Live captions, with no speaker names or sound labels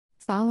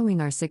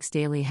Following are 6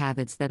 daily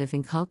habits that, if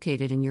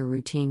inculcated in your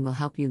routine, will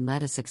help you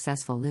lead a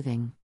successful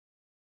living.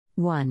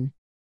 1.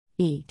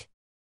 Eat.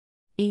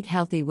 Eat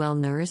healthy,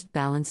 well-nourished,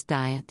 balanced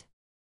diet.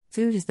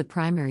 Food is the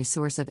primary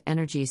source of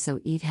energy, so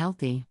eat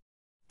healthy.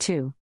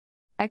 2.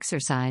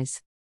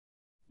 Exercise.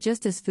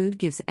 Just as food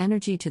gives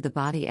energy to the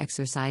body,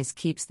 exercise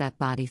keeps that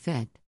body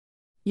fit.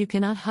 You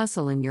cannot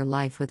hustle in your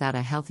life without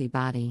a healthy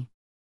body.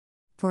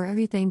 For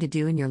everything to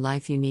do in your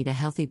life, you need a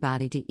healthy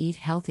body to eat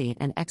healthy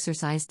and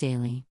exercise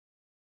daily.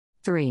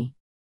 3.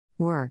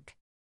 Work.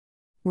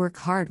 Work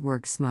hard,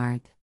 work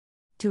smart.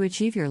 To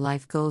achieve your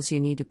life goals,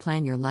 you need to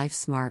plan your life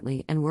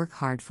smartly and work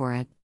hard for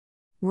it.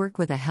 Work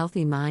with a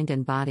healthy mind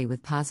and body,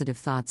 with positive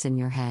thoughts in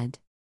your head.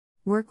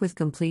 Work with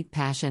complete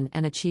passion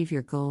and achieve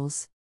your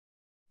goals.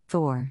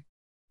 4.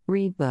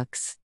 Read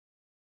books.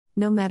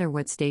 No matter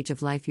what stage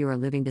of life you are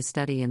living, to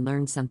study and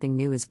learn something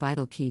new is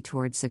vital key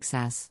towards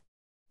success.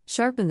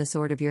 Sharpen the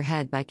sword of your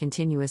head by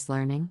continuous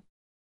learning.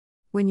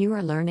 When you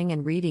are learning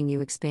and reading,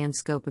 you expand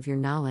scope of your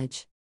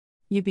knowledge.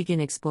 You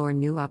begin explore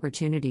new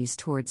opportunities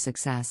towards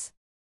success.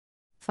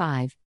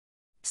 5.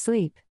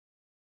 Sleep.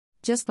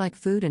 Just like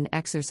food and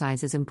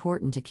exercise is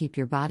important to keep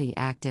your body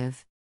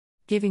active,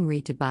 giving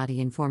rest to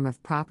body in form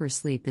of proper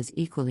sleep is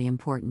equally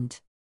important.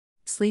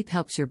 Sleep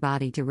helps your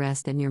body to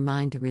rest and your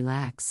mind to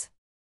relax.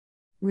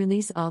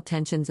 Release all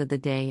tensions of the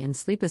day and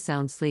sleep a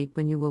sound sleep.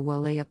 When you will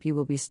wake up, you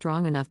will be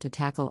strong enough to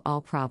tackle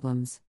all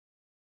problems.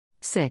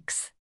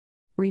 6.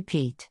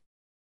 Repeat.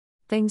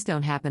 Things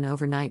don't happen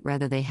overnight,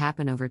 rather they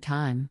happen over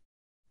time.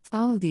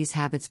 Follow these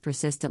habits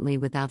persistently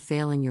without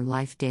fail in your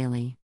life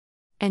daily,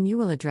 and you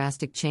will a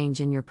drastic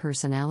change in your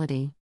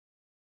personality.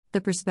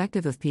 The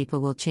perspective of people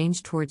will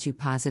change towards you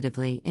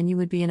positively, and you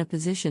would be in a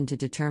position to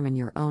determine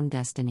your own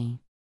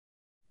destiny.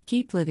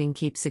 Keep living,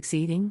 keep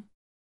succeeding.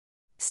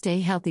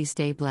 Stay healthy,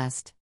 stay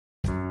blessed.